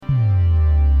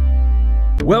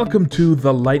Welcome to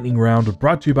The Lightning Round,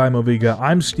 brought to you by Moviga.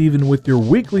 I'm Steven with your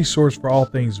weekly source for all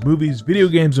things movies, video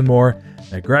games, and more.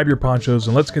 Now grab your ponchos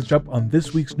and let's catch up on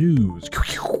this week's news.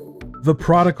 The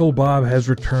prodigal Bob has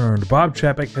returned. Bob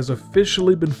Chapek has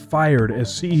officially been fired as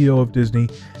CEO of Disney,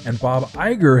 and Bob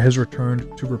Iger has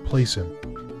returned to replace him.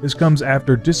 This comes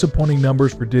after disappointing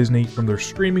numbers for Disney from their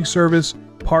streaming service,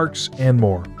 parks, and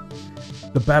more.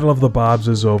 The Battle of the Bobs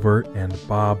is over, and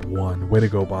Bob won. Way to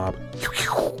go, Bob.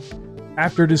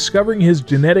 After discovering his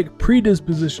genetic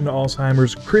predisposition to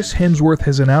Alzheimer's, Chris Hemsworth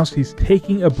has announced he's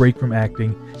taking a break from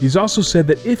acting. He's also said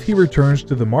that if he returns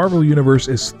to the Marvel Universe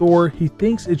as Thor, he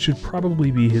thinks it should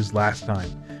probably be his last time.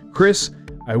 Chris,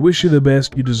 I wish you the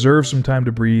best. You deserve some time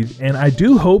to breathe, and I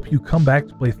do hope you come back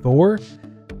to play Thor,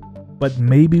 but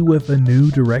maybe with a new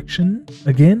direction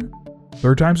again?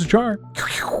 Third time's a charm.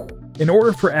 In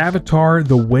order for Avatar: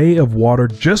 The Way of Water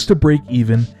just to break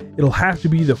even, it'll have to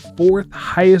be the fourth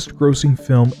highest grossing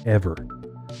film ever.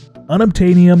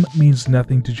 Unobtainium means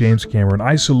nothing to James Cameron.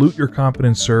 I salute your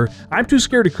confidence, sir. I'm too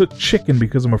scared to cook chicken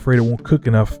because I'm afraid it won't cook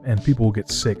enough and people will get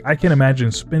sick. I can't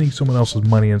imagine spending someone else's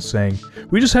money and saying,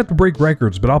 we just have to break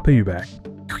records, but I'll pay you back.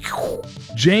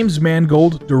 James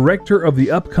Mangold, director of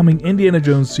the upcoming Indiana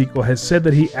Jones sequel, has said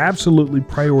that he absolutely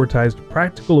prioritized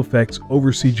practical effects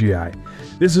over CGI.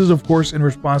 This is, of course, in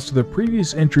response to the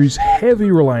previous entry's heavy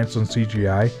reliance on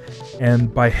CGI,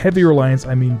 and by heavy reliance,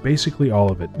 I mean basically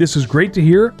all of it. This is great to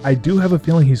hear. I do have a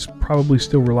feeling he's probably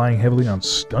still relying heavily on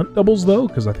stunt doubles, though,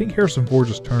 because I think Harrison Ford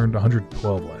just turned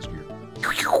 112 last year.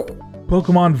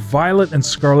 Pokemon Violet and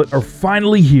Scarlet are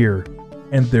finally here,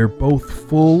 and they're both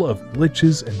full of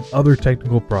glitches and other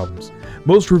technical problems.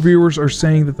 Most reviewers are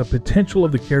saying that the potential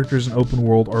of the characters in open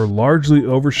world are largely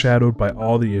overshadowed by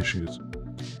all the issues.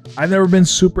 I've never been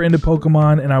super into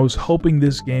Pokemon, and I was hoping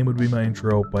this game would be my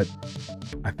intro, but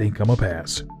I think I'm a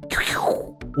pass.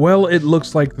 Well, it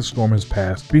looks like the storm has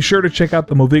passed. Be sure to check out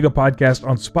the Moviga podcast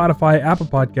on Spotify, Apple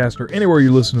Podcast, or anywhere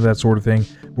you listen to that sort of thing,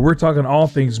 where we're talking all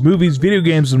things movies, video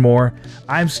games, and more.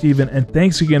 I'm Steven, and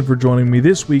thanks again for joining me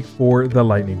this week for The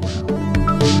Lightning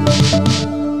Round.